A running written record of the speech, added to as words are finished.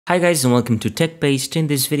Hi guys and welcome to TechBased. In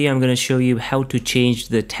this video I'm going to show you how to change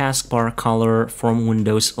the taskbar color from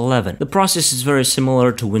Windows 11. The process is very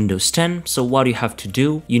similar to Windows 10, so what you have to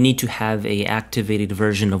do, you need to have a activated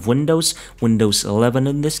version of Windows 11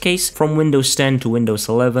 in this case. From Windows 10 to Windows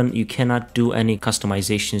 11 you cannot do any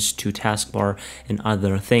customizations to taskbar and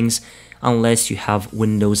other things unless you have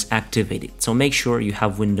Windows activated. So make sure you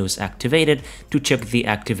have Windows activated. To check the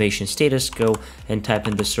activation status, go and type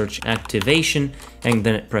in the search activation and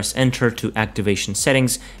then press enter to activation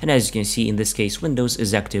settings. And as you can see, in this case, Windows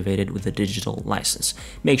is activated with a digital license.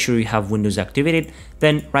 Make sure you have Windows activated,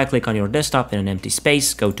 then right click on your desktop in an empty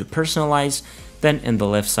space, go to personalize. Then in the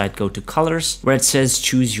left side, go to colors, where it says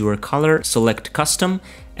choose your color, select custom,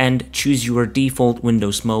 and choose your default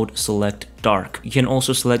Windows mode, select dark. You can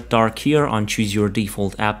also select dark here on choose your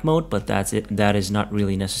default app mode, but that's it. That is not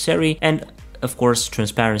really necessary. And of course,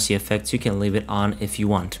 transparency effects, you can leave it on if you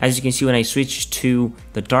want. As you can see, when I switch to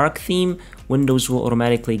the dark theme, Windows will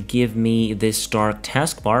automatically give me this dark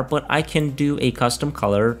taskbar, but I can do a custom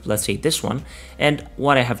color, let's say this one. And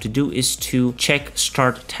what I have to do is to check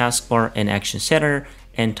start taskbar and action center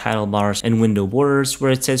and title bars and window borders,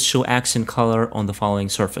 where it says show accent color on the following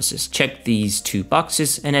surfaces. Check these two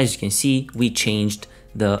boxes, and as you can see, we changed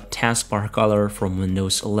the taskbar color from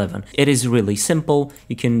Windows 11. It is really simple.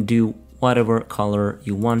 You can do whatever color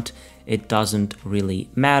you want. It doesn't really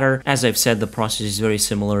matter. As I've said, the process is very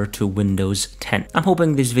similar to Windows 10. I'm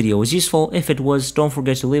hoping this video was useful. If it was, don't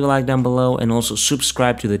forget to leave a like down below and also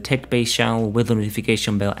subscribe to the TechBased channel with the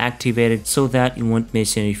notification bell activated so that you won't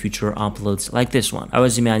miss any future uploads like this one. I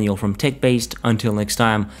was Emmanuel from TechBased. Until next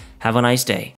time, have a nice day.